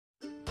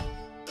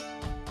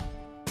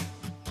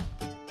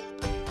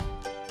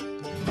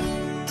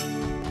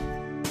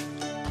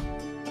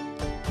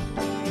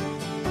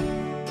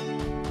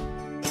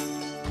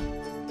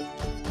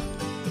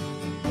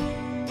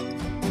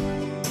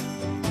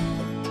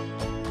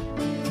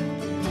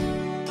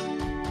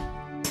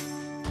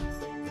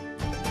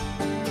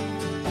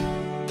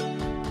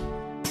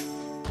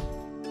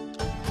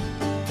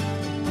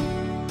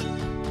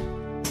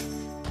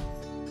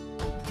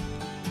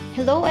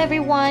Hello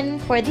everyone!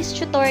 For this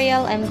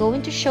tutorial, I'm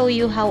going to show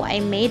you how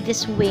I made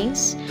these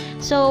wings.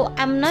 So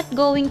I'm not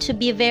going to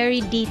be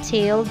very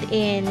detailed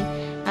in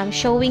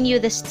showing you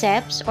the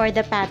steps or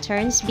the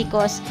patterns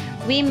because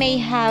we may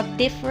have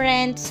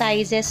different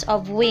sizes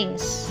of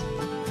wings.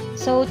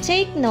 So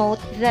take note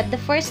that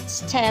the first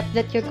step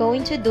that you're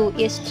going to do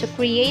is to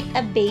create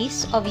a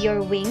base of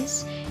your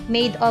wings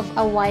made of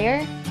a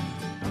wire.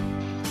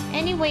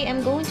 Anyway,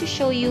 I'm going to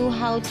show you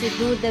how to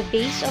do the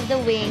base of the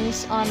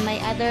wings on my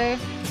other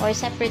or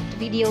separate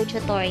video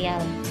tutorial.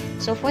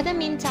 So for the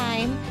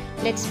meantime,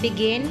 let's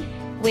begin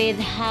with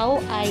how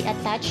I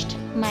attached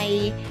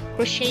my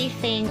crochet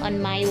thing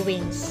on my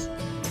wings.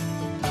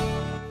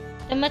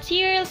 The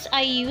materials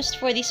I used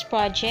for this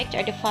project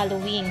are the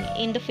following: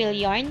 Indofill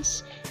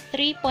yarns,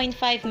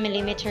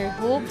 3.5mm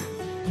hoop,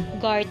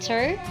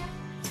 garter,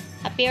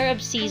 a pair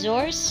of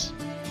scissors,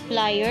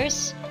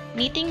 pliers,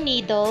 knitting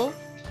needle,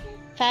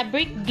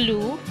 fabric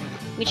glue,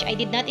 which I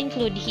did not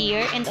include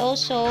here, and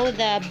also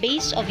the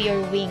base of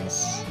your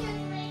wings.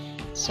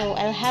 So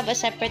I'll have a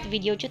separate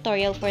video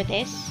tutorial for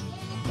this.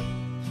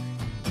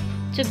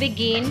 To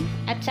begin,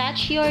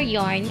 attach your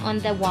yarn on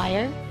the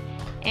wire,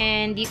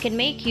 and you can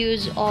make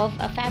use of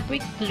a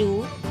fabric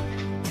glue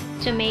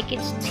to make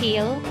it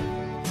still.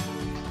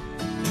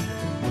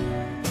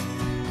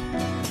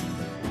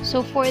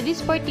 So for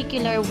this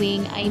particular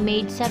wing, I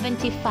made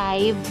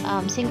 75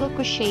 single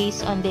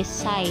crochets on this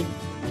side.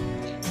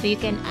 So you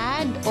can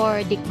add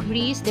or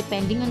decrease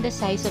depending on the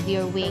size of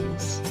your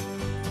wings.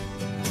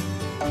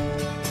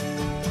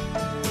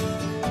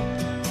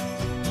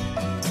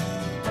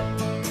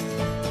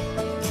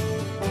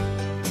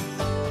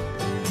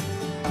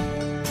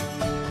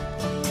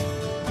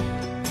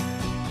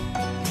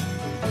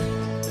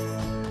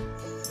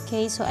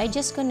 Okay, so I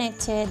just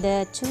connected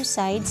the two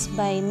sides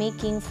by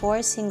making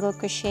 4 single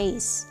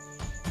crochets,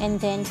 and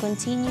then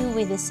continue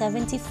with the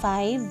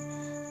 75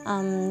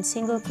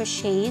 single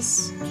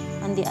crochets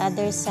on the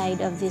other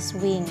side of this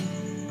wing.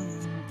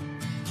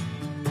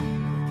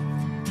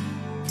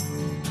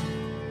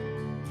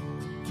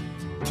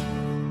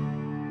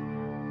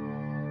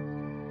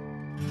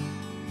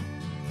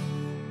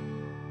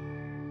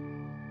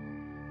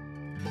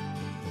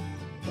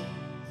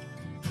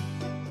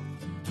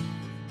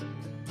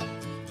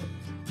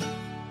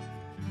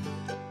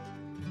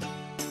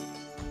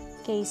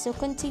 Okay, so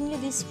continue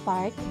this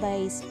part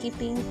by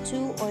skipping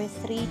 2 or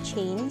 3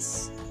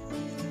 chains,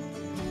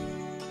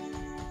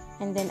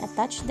 and then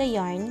attach the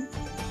yarn,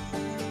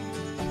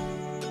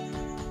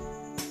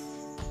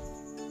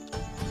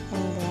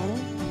 and then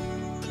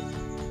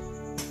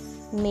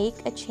make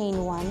a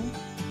chain 1,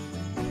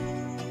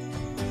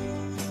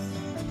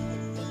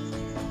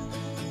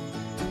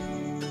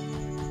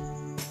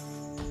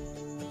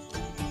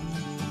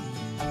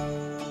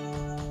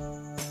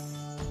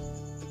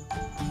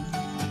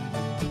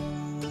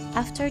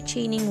 after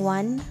chaining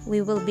 1,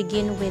 we will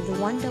begin with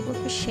 1 double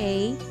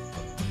crochet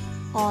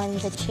on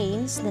the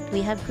chains that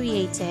we have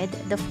created,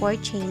 the 4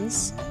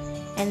 chains,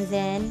 and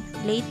then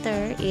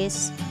later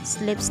is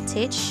slip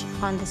stitch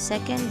on the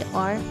second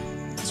or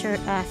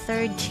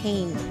third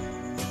chain.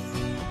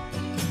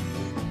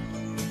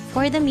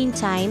 For the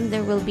meantime,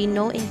 there will be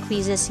no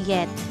increases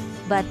yet,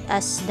 but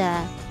as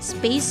the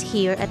space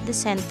here at the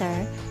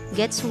center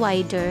gets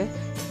wider,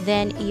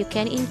 then you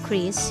can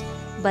increase,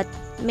 but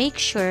make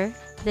sure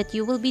that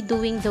you will be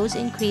doing those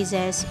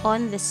increases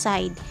on the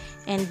side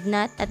and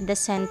not at the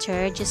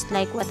center, just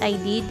like what I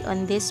did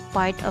on this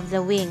part of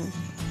the wing.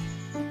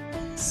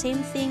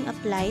 Same thing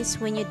applies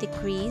when you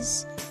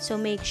decrease, so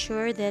make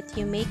sure that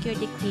you make your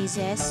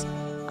decreases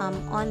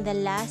on the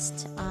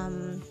last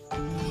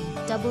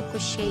double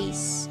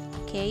crochets,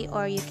 okay,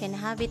 or you can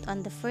have it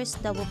on the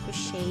first double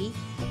crochet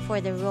for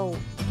the row.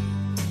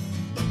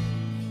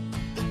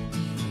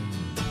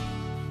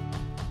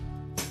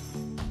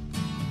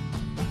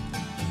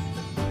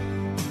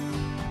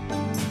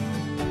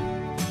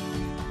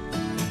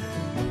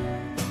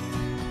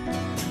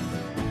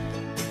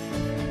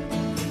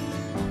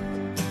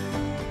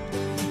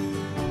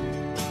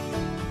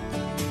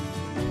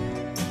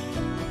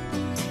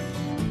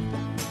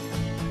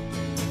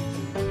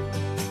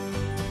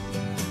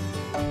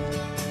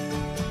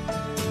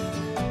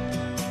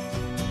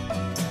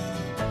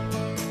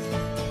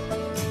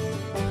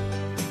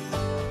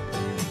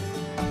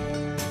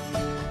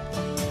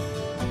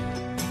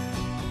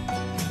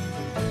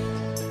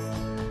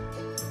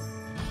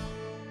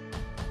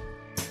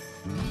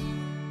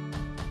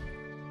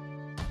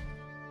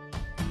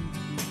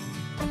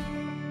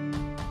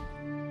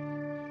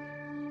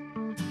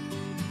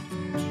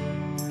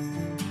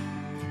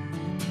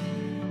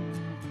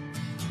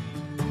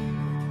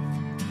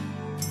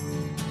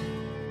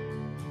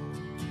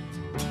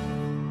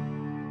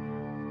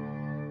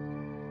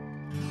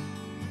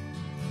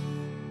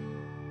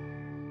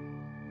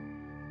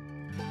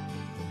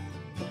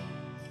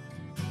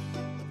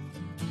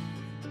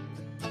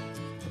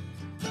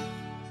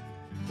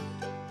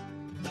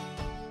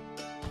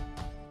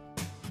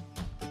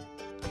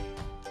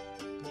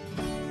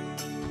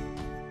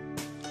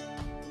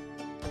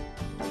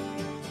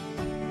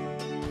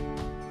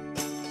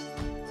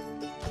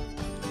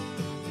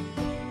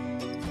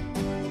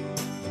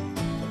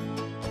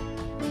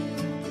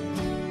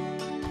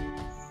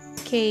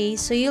 Okay,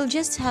 so you'll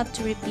just have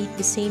to repeat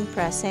the same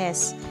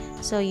process.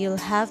 So you'll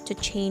have to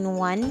chain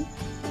one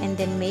and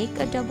then make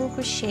a double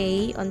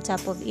crochet on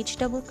top of each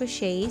double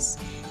crochets,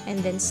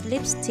 and then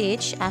slip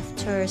stitch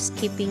after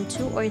skipping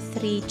 2 or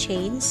 3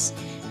 chains,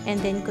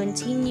 and then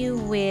continue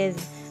with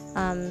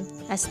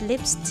a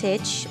slip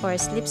stitch or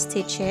slip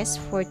stitches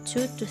for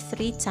 2 to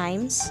 3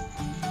 times,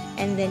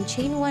 and then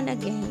chain one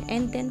again,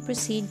 and then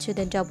proceed to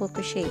the double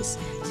crochets.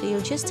 So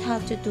you'll just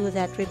have to do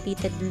that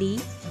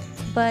repeatedly.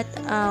 But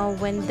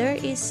when there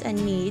is a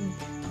need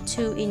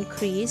to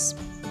increase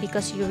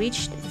because you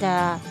reached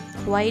the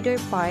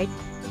wider part,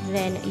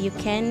 then you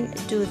can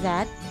do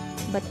that,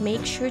 but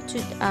make sure to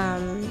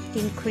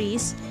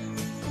increase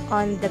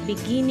on the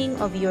beginning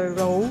of your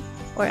row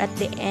or at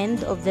the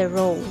end of the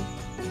row.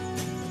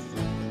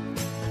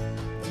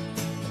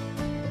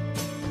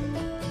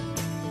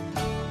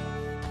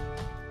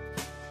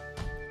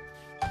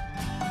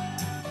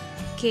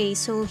 Okay,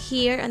 so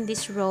here on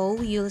this row,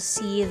 you'll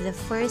see the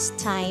first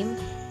time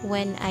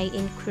when I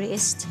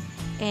increased,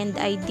 and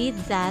I did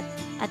that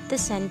at the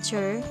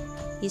center.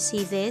 You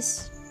see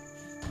this?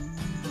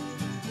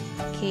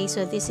 Okay,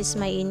 so this is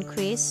my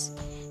increase,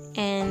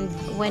 and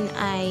when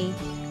I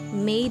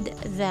made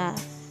the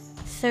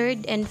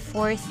third and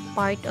fourth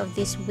part of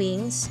these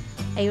wings,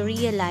 I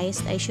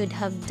realized I should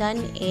have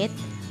done it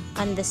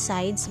on the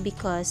sides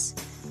because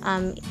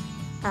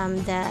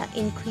the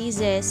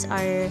increases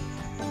are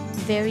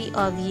very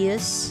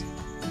obvious.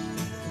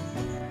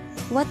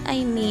 What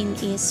I mean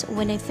is,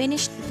 when I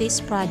finished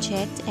this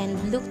project and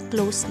looked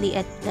closely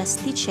at the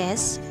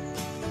stitches,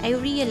 I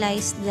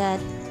realized that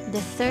the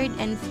third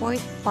and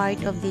fourth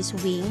part of this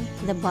wing,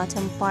 the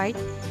bottom part,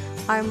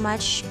 are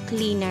much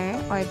cleaner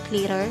or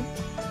clearer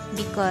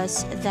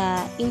because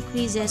the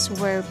increases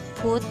were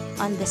put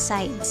on the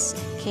sides,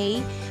 okay?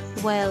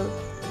 While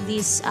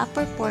this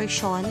upper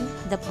portion,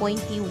 the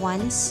pointy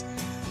ones,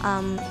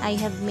 I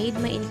have made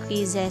my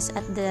increases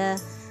at the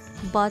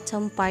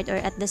bottom part or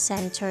at the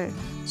center.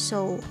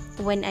 So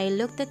when I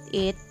looked at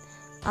it,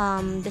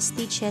 the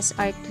stitches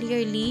are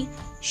clearly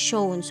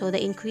shown, so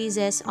the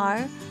increases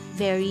are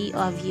very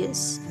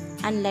obvious,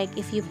 unlike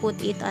if you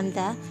put it on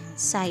the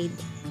side.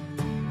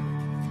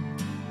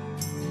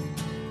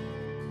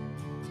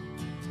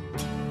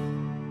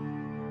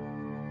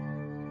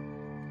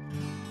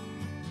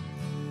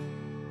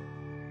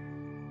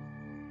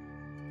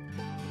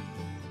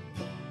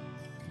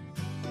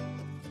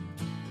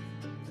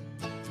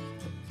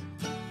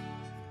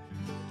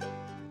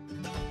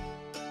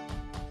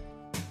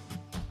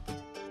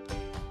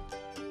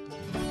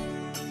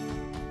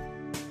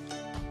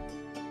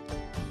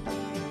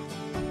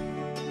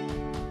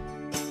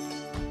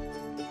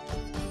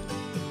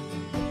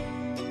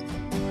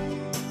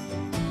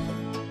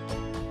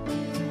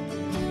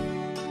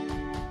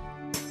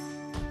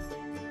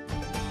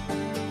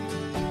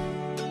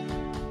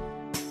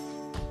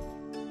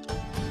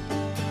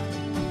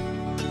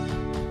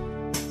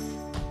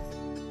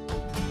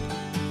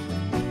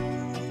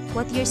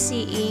 What you're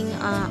seeing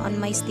on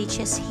my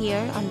stitches here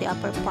on the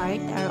upper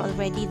part are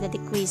already the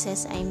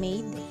decreases I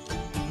made.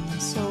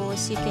 So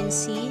as you can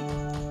see,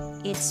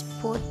 it's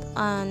put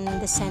on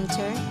the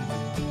center.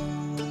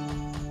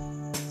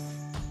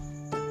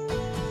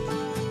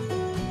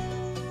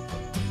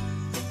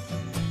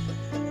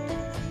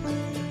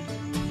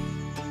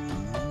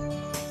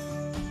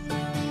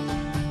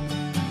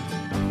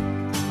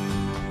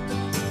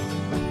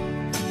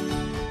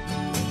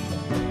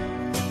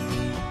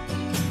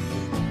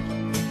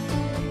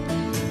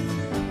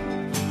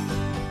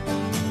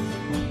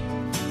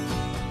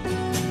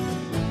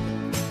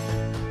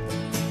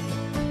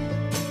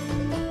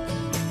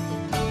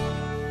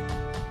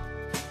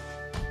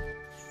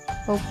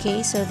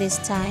 Okay, so this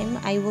time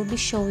I will be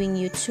showing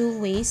you 2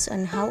 ways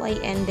on how I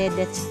ended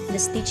the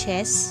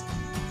stitches.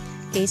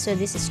 Okay, so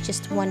this is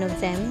just one of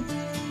them.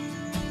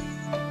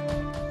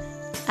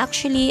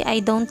 Actually, I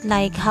don't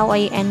like how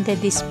I ended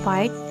this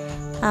part.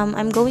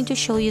 I'm going to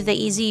show you the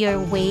easier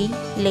way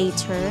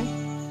later.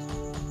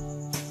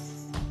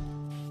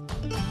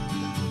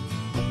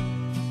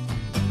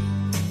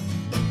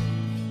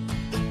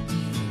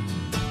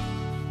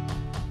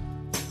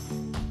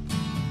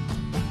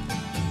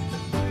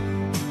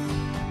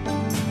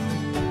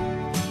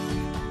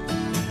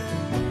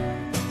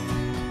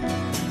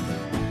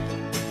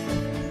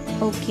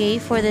 Okay,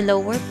 for the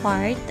lower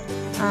part,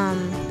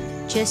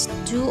 just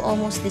do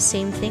almost the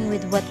same thing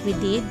with what we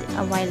did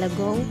a while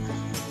ago.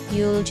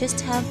 You'll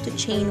just have to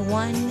chain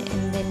one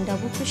and then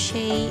double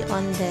crochet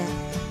on the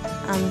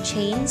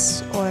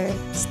chains or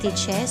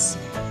stitches,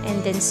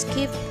 and then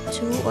skip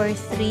 2 or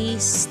 3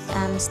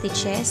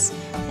 stitches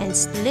and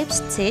slip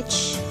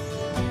stitch.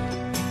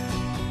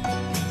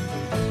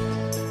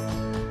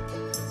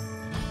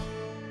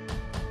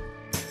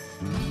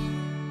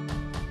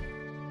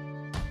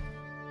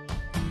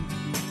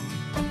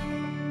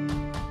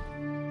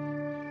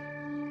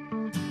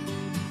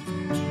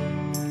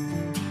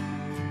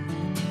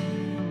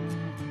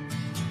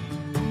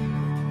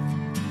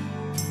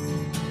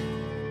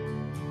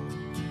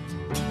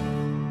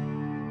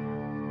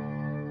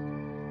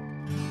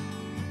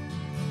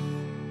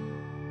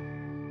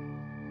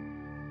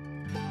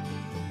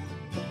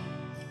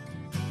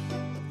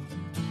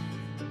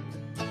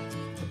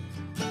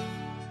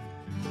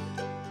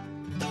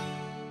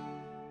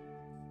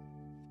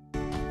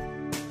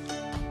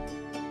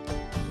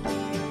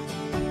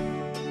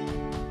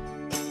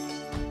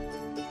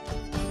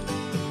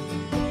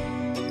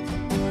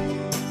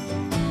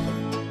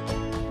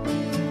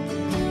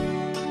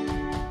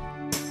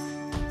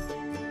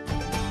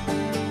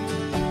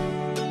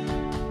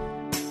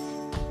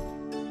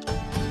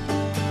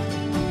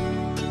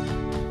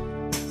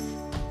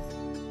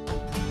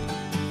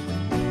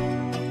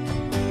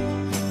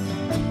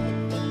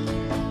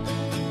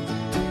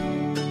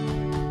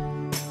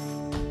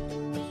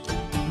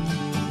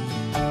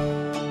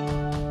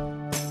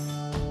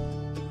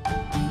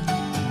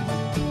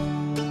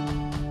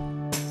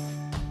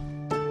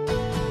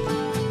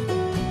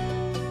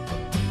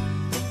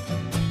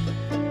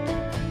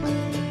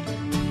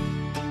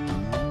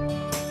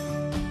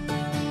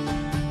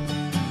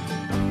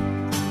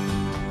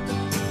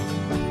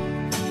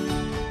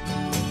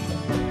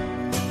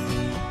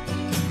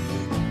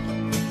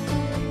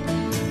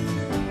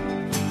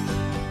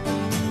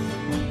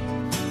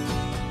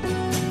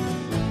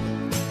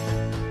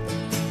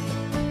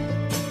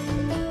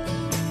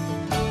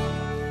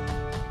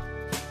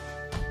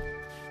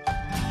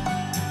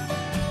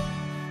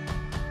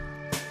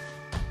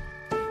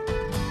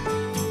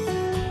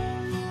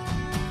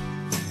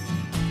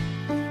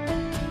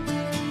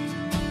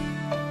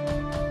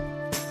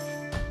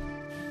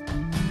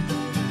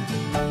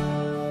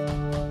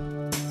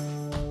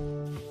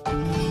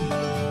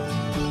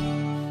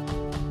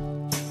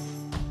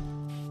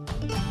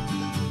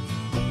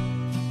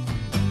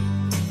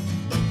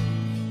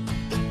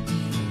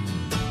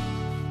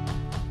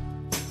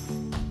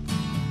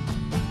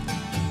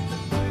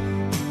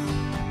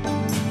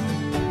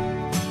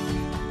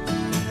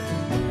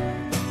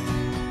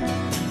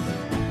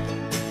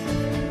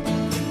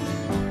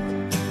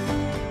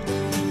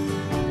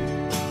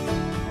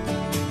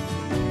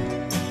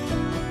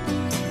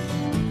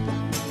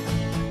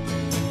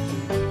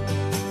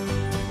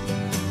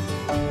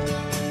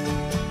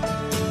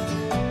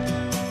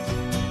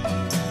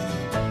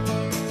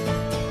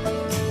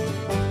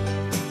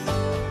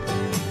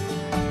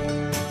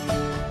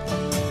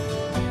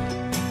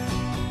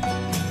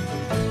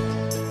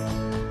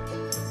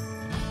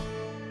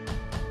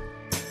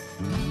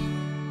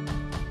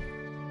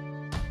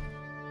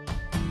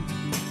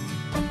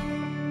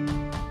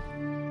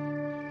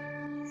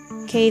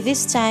 Okay,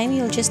 this time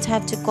you'll just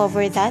have to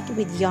cover that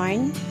with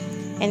yarn,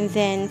 and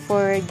then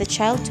for the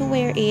child to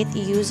wear it,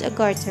 use a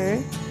garter.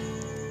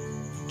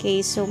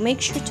 Okay, so make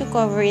sure to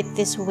cover it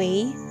this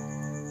way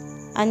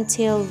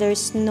until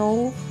there's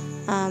no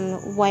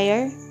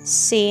wire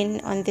seen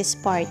on this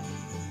part.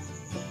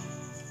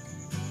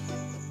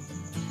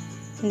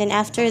 And then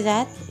after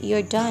that,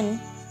 you're done.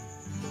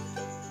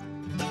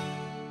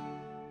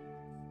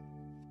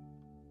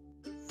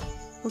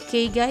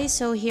 Okay guys,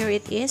 so here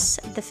it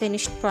is, the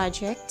finished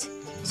project.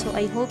 So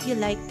I hope you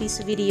like this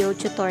video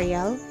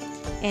tutorial,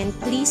 and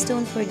please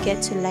don't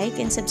forget to like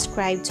and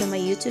subscribe to my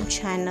YouTube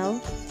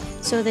channel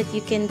so that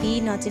you can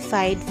be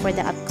notified for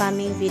the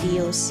upcoming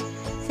videos.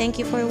 Thank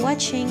you for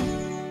watching.